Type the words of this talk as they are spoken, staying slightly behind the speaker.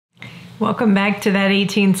Welcome back to that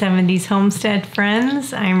 1870s Homestead,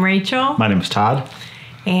 friends. I'm Rachel. My name is Todd.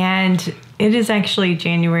 And it is actually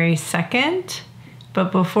January 2nd.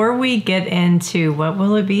 But before we get into, what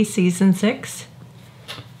will it be, season 6?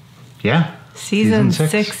 Yeah. Season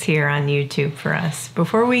 6 here on YouTube for us.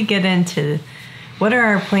 Before we get into what are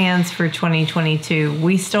our plans for 2022,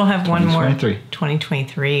 we still have one more.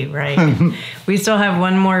 2023, right. We still have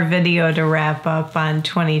one more video to wrap up on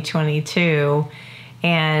 2022.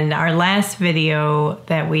 And our last video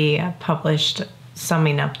that we published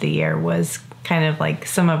summing up the year was kind of like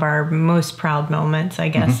some of our most proud moments, I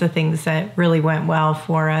guess, the things that really went well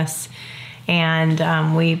for us.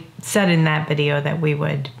 And we said in that video that we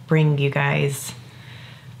would bring you guys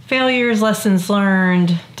failures, lessons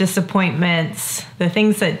learned, disappointments, the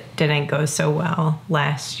things that didn't go so well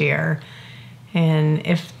last year. And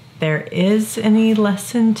if there is any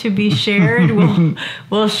lesson to be shared,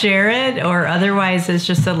 we'll share it, or otherwise it's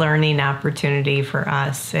just a learning opportunity for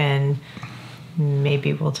us, and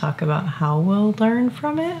maybe we'll talk about how we'll learn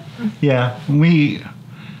from it. Yeah, we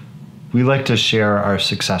like to share our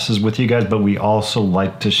successes with you guys, but we also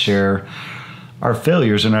like to share our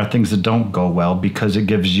failures and our things that don't go well, because it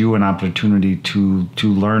gives you an opportunity to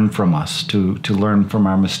learn from us, to learn from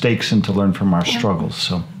our mistakes and to learn from our struggles.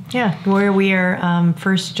 So yeah, where we are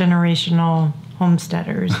first generational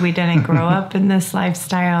homesteaders. We didn't grow up in this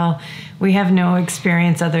lifestyle. We have no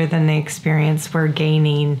experience other than the experience we're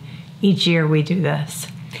gaining each year we do this.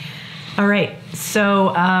 All right,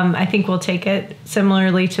 so I think we'll take it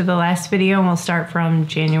similarly to the last video, and we'll start from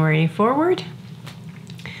January forward.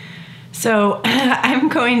 So I'm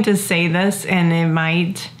going to say this, and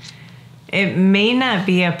it may not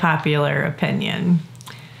be a popular opinion.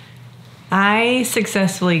 I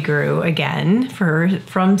successfully grew again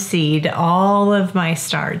from seed all of my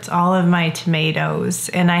starts, all of my tomatoes,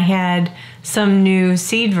 and I had some new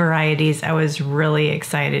seed varieties I was really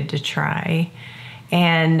excited to try.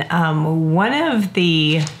 And one of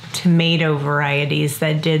the tomato varieties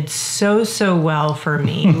that did so well for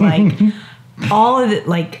me, like all of it,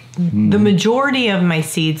 like the majority of my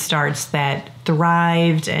seed starts that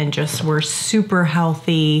thrived and just were super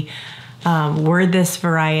healthy, were this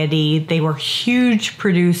variety. They were huge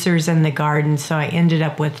producers in the garden, so I ended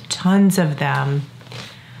up with tons of them.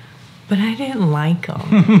 But I didn't like them.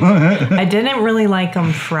 I didn't really like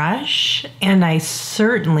them fresh, and I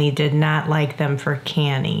certainly did not like them for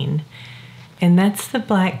canning. And that's the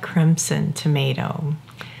black crimson tomato.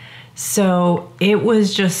 So it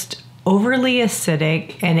was just overly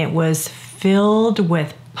acidic, and it was filled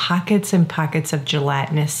with pockets and pockets of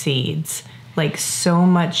gelatinous seeds. Like so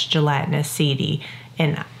much gelatinous seedy.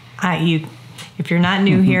 And if you're not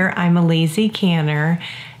new here, I'm a lazy canner,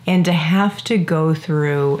 and to have to go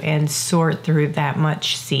through and sort through that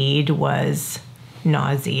much seed was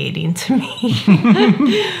nauseating to me.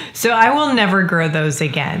 So I will never grow those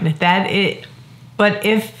again. But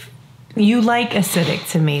if you like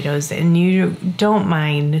acidic tomatoes and you don't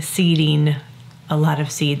mind seeding a lot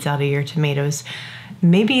of seeds out of your tomatoes,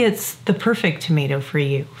 maybe it's the perfect tomato for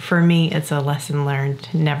you. For me, it's a lesson learned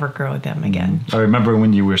to never grow them again. I remember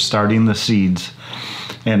when you were starting the seeds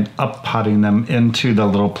and up-potting them into the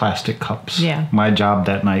little plastic cups. Yeah. My job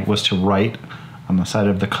that night was to write on the side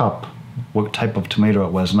of the cup what type of tomato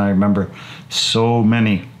it was. And I remember so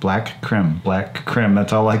many black crim.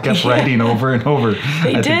 That's all I kept writing over and over.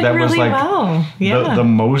 They did that really well. Yeah. The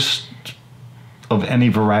most of any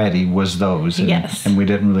variety was those. Yes. And we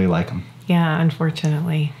didn't really like them. Yeah,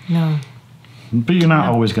 unfortunately, no. But you're not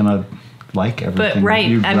always going to like everything. But right,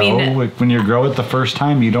 you grow. I mean, when you grow it the first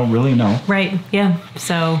time, you don't really know. Right, yeah.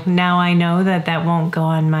 So now I know that won't go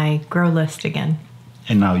on my grow list again.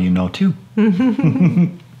 And now you know too.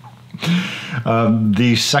 The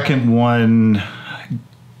second one,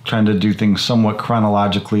 trying to do things somewhat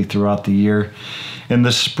chronologically throughout the year. In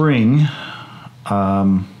the spring,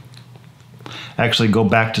 actually go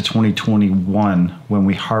back to 2021 when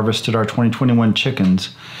we harvested our 2021 chickens.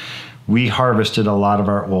 We harvested a lot of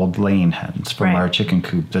our old laying hens from our chicken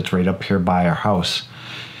coop that's right up here by our house.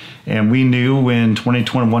 And we knew when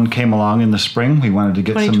 2021 came along in the spring, we wanted to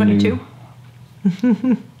get some new...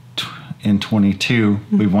 In 22,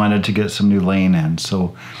 we wanted to get some new laying hens.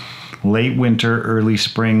 So late winter, early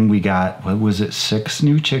spring, we got, 6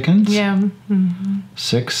 new chickens? Yeah.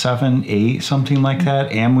 6, 7, 8, something like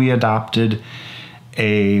that. And we adopted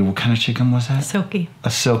what kind of chicken was that? A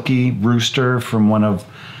silky rooster from one of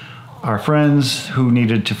our friends who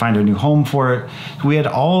needed to find a new home for it. We had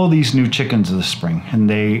all these new chickens this spring, and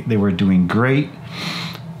they were doing great.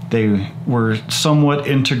 They were somewhat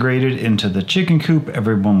integrated into the chicken coop.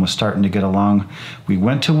 Everyone was starting to get along. We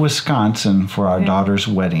went to Wisconsin for our daughter's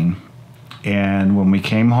wedding, And when we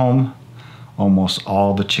came home, almost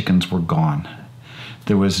all the chickens were gone.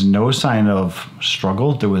 There was no sign of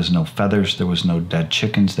struggle. There was no feathers. There was no dead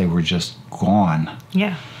chickens. They were just gone.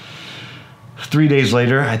 Yeah. 3 days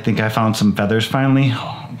later, I think I found some feathers finally.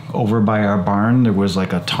 Over by our barn, there was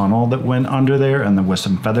like a tunnel that went under there, and there was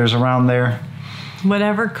some feathers around there.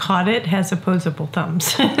 Whatever caught it has opposable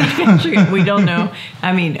thumbs. We don't know.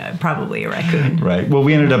 I mean, probably a raccoon. Right. Well,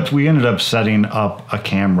 we ended up setting up a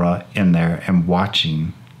camera in there and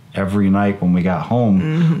watching every night when we got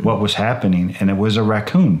home what was happening, and it was a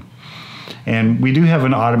raccoon. And we do have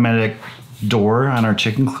an automatic door on our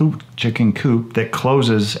chicken coop that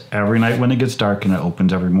closes every night when it gets dark, and it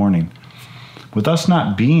opens every morning. With us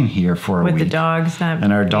not being here for a week, with the dogs not,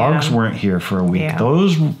 and our dogs weren't here for a week,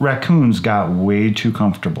 those raccoons got way too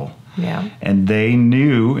comfortable. Yeah. And they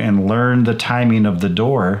knew and learned the timing of the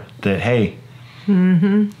door that, hey,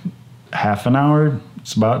 half an hour,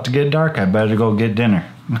 it's about to get dark, I better go get dinner.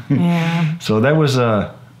 Yeah. So that was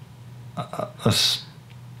a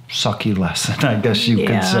sucky lesson, I guess you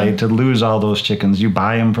could say, to lose all those chickens. You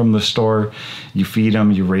buy them from the store, you feed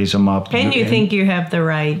them, you raise them up. And you think you have the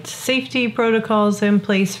right safety protocols in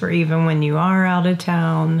place for even when you are out of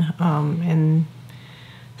town. And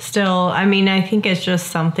still, I mean, I think it's just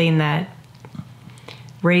something that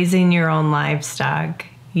raising your own livestock,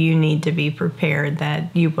 you need to be prepared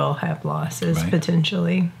that you will have losses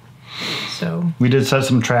potentially. So we did set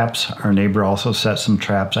some traps. Our neighbor also set some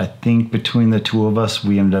traps. I think between the two of us,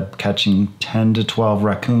 we ended up catching 10 to 12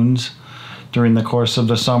 raccoons during the course of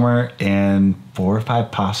the summer, and 4 or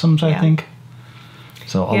 5 possums, I think.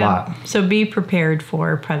 So a lot. So be prepared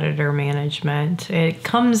for predator management. It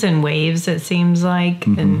comes in waves, it seems like,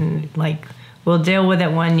 and like we'll deal with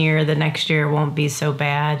it one year, the next year it won't be so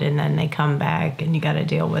bad, and then they come back and you got to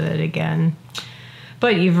deal with it again.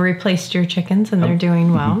 But you've replaced your chickens and they're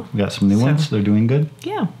doing well. We got some new ones. They're doing good.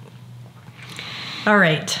 Yeah. All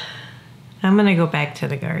right. I'm going to go back to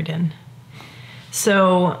the garden.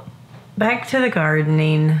 So back to the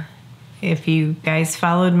gardening. If you guys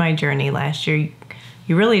followed my journey last year,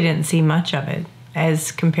 you really didn't see much of it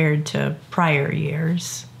as compared to prior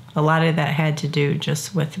years. A lot of that had to do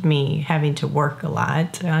just with me having to work a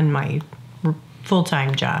lot on my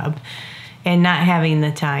full-time job and not having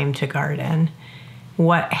the time to garden.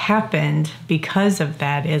 What happened because of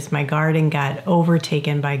that is my garden got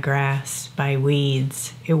overtaken by grass, by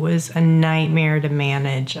weeds. It was a nightmare to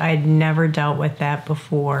manage. I'd never dealt with that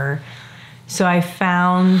before. So I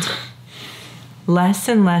found less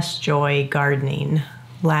and less joy gardening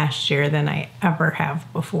last year than I ever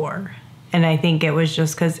have before. And I think it was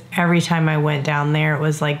just because every time I went down there, it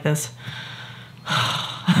was like this.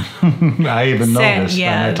 I even noticed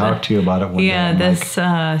when I talked to you about it one day. Yeah, this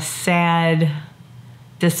sad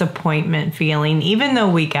disappointment feeling, even though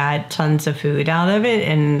we got tons of food out of it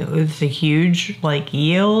and it was a huge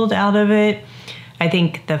yield out of it. I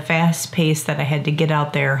think the fast pace that I had to get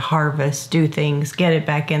out there, harvest, do things, get it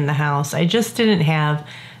back in the house, I just didn't have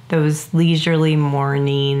those leisurely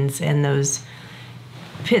mornings and those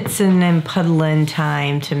pitsing and puddling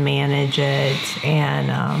time to manage it.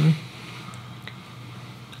 And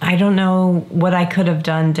I don't know what I could have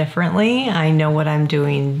done differently. I know what I'm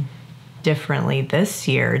doing differently this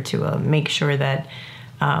year to make sure that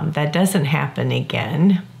that doesn't happen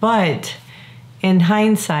again. But in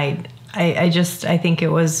hindsight, I think it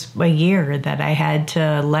was a year that I had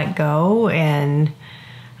to let go and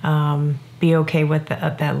be okay with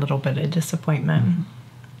that little bit of disappointment.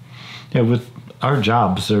 Yeah, with our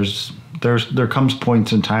jobs, there comes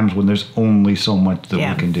points and times when there's only so much that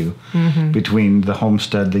we can do between the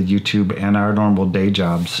homestead, the YouTube, and our normal day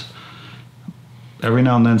jobs. Every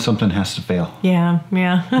now and then something has to fail. Yeah.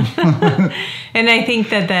 And I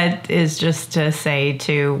think that is just to say,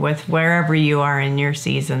 too, with wherever you are in your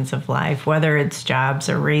seasons of life, whether it's jobs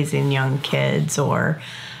or raising young kids or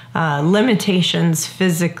limitations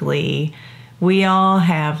physically, we all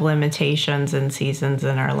have limitations and seasons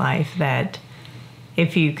in our life that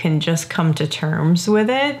if you can just come to terms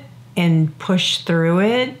with it and push through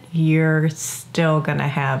it, you're still going to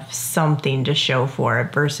have something to show for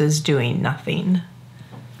it versus doing nothing.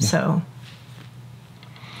 Yeah. So,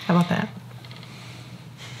 how about that?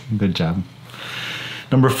 Good job.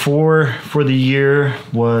 Number 4 for the year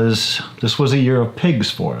was a year of pigs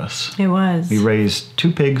for us. It was. We raised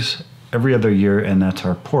 2 pigs every other year, and that's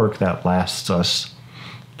our pork that lasts us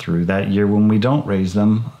through that year when we don't raise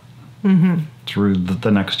them through the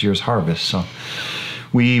next year's harvest. So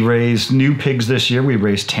we raised new pigs this year. We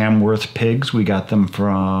raised Tamworth pigs. We got them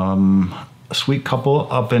from a sweet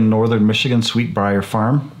couple up in northern Michigan, Sweetbriar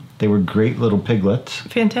Farm. They were great little piglets.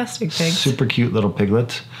 Fantastic pigs. Super cute little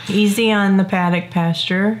piglets. Easy on the paddock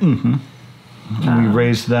pasture. Mm-hmm. We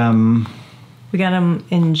raised them. We got them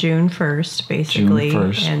in June 1st, basically.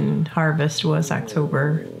 June 1st. And harvest was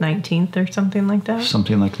October 19th or something like that.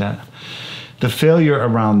 Something like that. The failure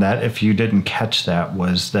around that, if you didn't catch that,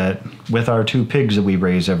 was that with our 2 pigs that we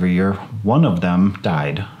raise every year, one of them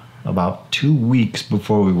died about 2 weeks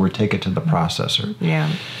before we were taken to the processor.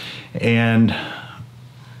 Yeah. And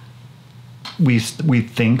we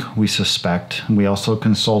suspect, and we also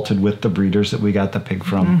consulted with the breeders that we got the pig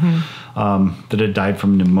from, that it died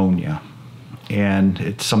from pneumonia. And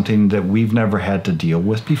it's something that we've never had to deal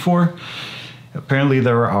with before. Apparently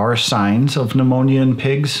there are signs of pneumonia in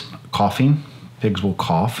pigs. Coughing. Pigs will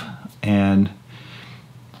cough. And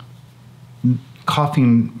a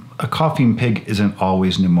coughing pig isn't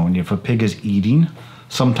always pneumonia. If a pig is eating,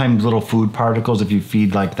 sometimes little food particles, if you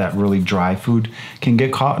feed like that really dry food, can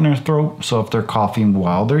get caught in their throat. So if they're coughing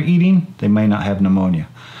while they're eating, they may not have pneumonia.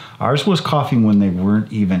 Ours was coughing when they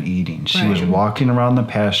weren't even eating. She was walking around the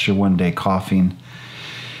pasture one day coughing,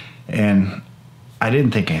 and I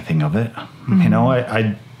didn't think anything of it. You know,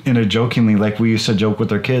 I in a jokingly, like we used to joke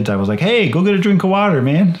with our kids, I was like, hey, go get a drink of water,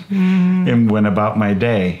 man. And went about my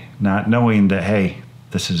day, not knowing that, hey,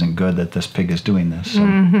 this isn't good that this pig is doing this.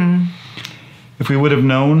 So if we would have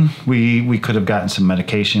known, we could have gotten some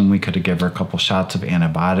medication. We could have given her a couple shots of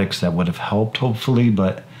antibiotics that would have helped, hopefully.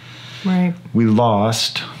 But we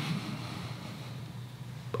lost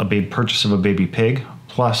a big purchase of a baby pig,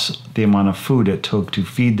 plus the amount of food it took to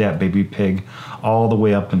feed that baby pig all the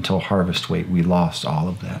way up until harvest weight. We lost all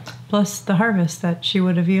of that. Plus the harvest that she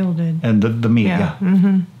would have yielded. And the meat, yeah.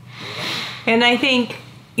 And I think,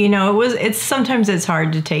 you know, sometimes it's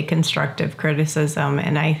hard to take constructive criticism.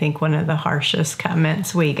 And I think one of the harshest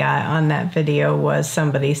comments we got on that video was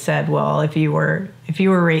somebody said, well, if you were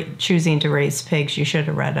choosing to raise pigs, you should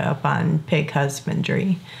have read up on pig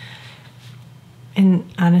husbandry. And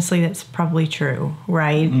honestly, that's probably true,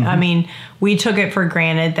 right? I mean, we took it for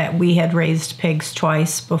granted that we had raised pigs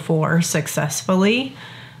twice before successfully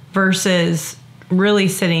versus really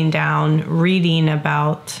sitting down, reading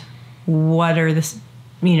about what are the,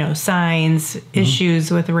 signs,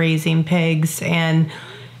 issues with raising pigs, and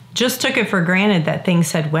just took it for granted that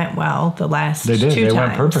things had went well the last 2 times. They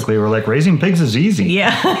went perfectly. We're like, raising pigs is easy.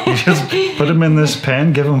 Yeah. You just put them in this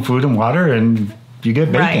pen, give them food and water, and you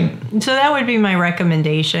get bacon. Right. So that would be my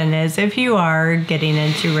recommendation is if you are getting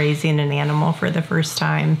into raising an animal for the first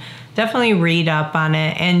time, definitely read up on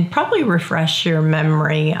it and probably refresh your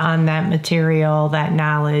memory on that material, that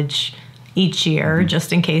knowledge each year,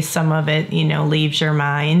 just in case some of it, leaves your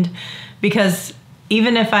mind. Because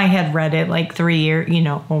even if I had read it like 3 years,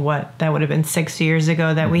 that would have been 6 years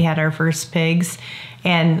ago that we had our first pigs.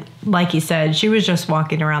 And like you said, she was just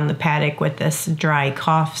walking around the paddock with this dry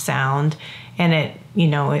cough sound. And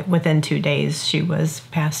within 2 days, she was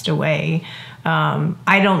passed away.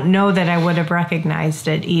 I don't know that I would have recognized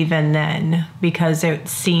it even then because it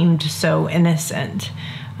seemed so innocent.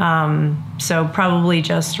 So probably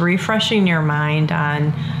just refreshing your mind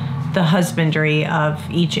on the husbandry of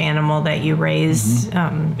each animal that you raise.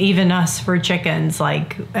 Even us for chickens,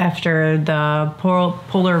 like after the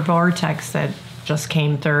polar vortex that just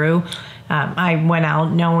came through, I went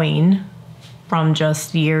out knowing from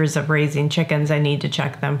just years of raising chickens, I need to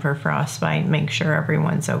check them for frostbite, make sure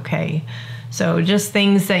everyone's okay. So just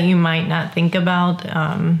things that you might not think about.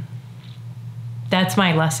 That's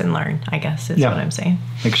my lesson learned, I guess, is what I'm saying.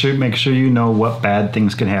 Make sure you know what bad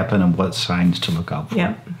things can happen and what signs to look out for.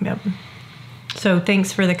 Yep. So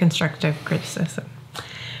thanks for the constructive criticism.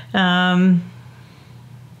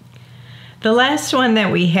 The last one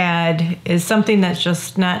that we had is something that's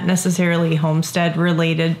just not necessarily homestead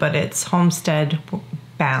related, but it's homestead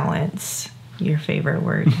balance. Your favorite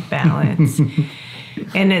word, balance.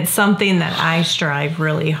 And it's something that I strive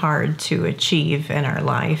really hard to achieve in our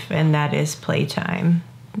life, and that is playtime.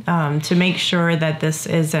 To make sure that this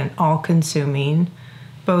isn't all-consuming,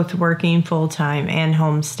 both working full-time and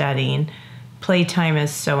homesteading. Playtime is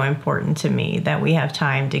so important to me that we have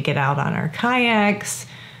time to get out on our kayaks,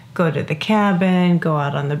 go to the cabin, go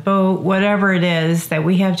out on the boat, whatever it is, that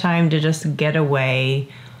we have time to just get away,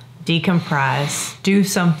 decompress, do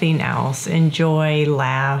something else, enjoy,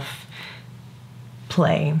 laugh,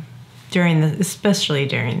 play, especially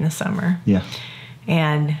during the summer. Yeah.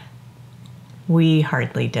 And we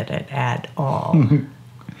hardly did it at all.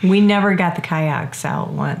 We never got the kayaks out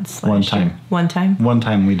once. One time. One time? One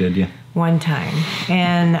time we did, yeah. One time.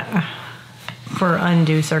 And for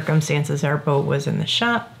undue circumstances, our boat was in the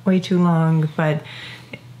shop way too long. But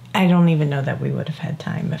I don't even know that we would have had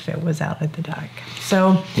time if it was out at the dock.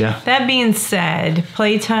 So that being said,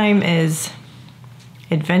 playtime is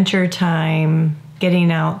adventure time,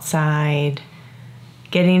 getting outside,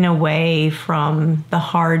 getting away from the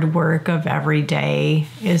hard work of every day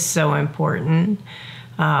is so important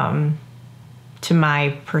to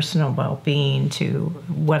my personal well-being, to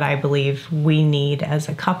what I believe we need as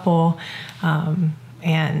a couple.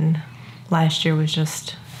 And last year was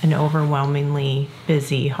just an overwhelmingly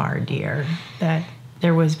busy, hard year that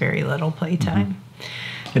there was very little playtime.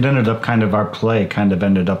 It ended up our play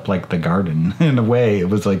ended up like the garden in a way. It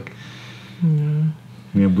was like,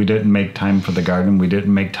 we didn't make time for the garden. We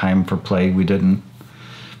didn't make time for play.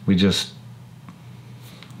 We just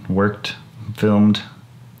worked, filmed.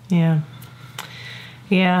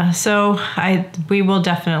 Yeah, so we will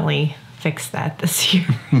definitely fix that this year.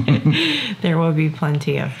 There will be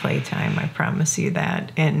plenty of playtime, I promise you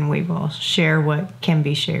that. And we will share what can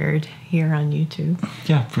be shared here on YouTube.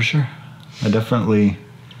 Yeah, for sure. I definitely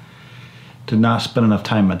did not spend enough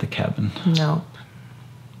time at the cabin.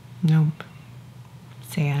 Nope.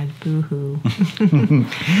 Sad. Boo-hoo.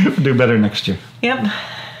 Do better next year. Yep.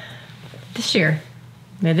 This year.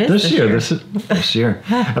 It is this year. This year.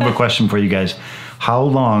 I have a question for you guys. How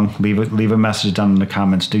long, leave a message down in the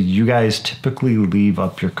comments, do you guys typically leave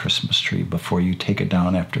up your Christmas tree before you take it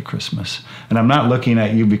down after Christmas? And I'm not looking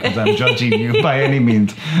at you because I'm judging you by any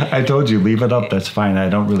means. I told you, leave it up, that's fine. I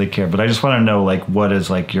don't really care. But I just want to know, what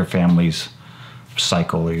is, your family's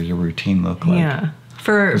cycle or your routine look like? Yeah.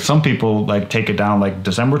 For some people, take it down,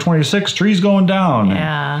 December 26th, tree's going down.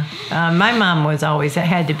 Yeah. My mom was always, it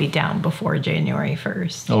had to be down before January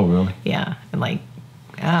 1st. Oh, really? Yeah.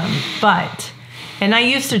 And I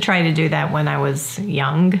used to try to do that when I was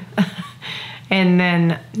young. And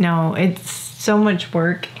then, no, it's so much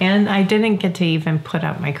work. And I didn't get to even put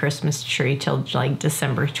up my Christmas tree till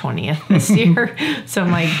December 20th this year. So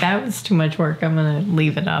I'm like, that was too much work. I'm going to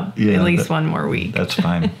leave it up at least one more week. That's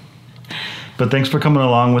fine. But thanks for coming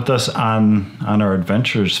along with us on our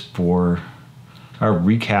adventures for our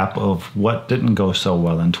recap of what didn't go so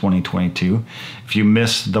well in 2022. If you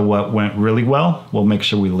missed what went really well, we'll make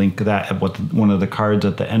sure we link that at one of the cards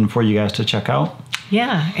at the end for you guys to check out.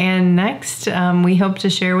 Yeah, and next we hope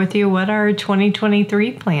to share with you what our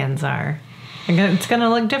 2023 plans are. It's going to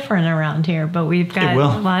look different around here, but we've got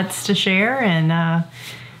lots to share, and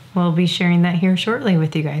we'll be sharing that here shortly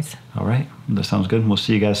with you guys. All right, that sounds good. We'll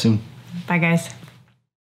see you guys soon. Bye, guys.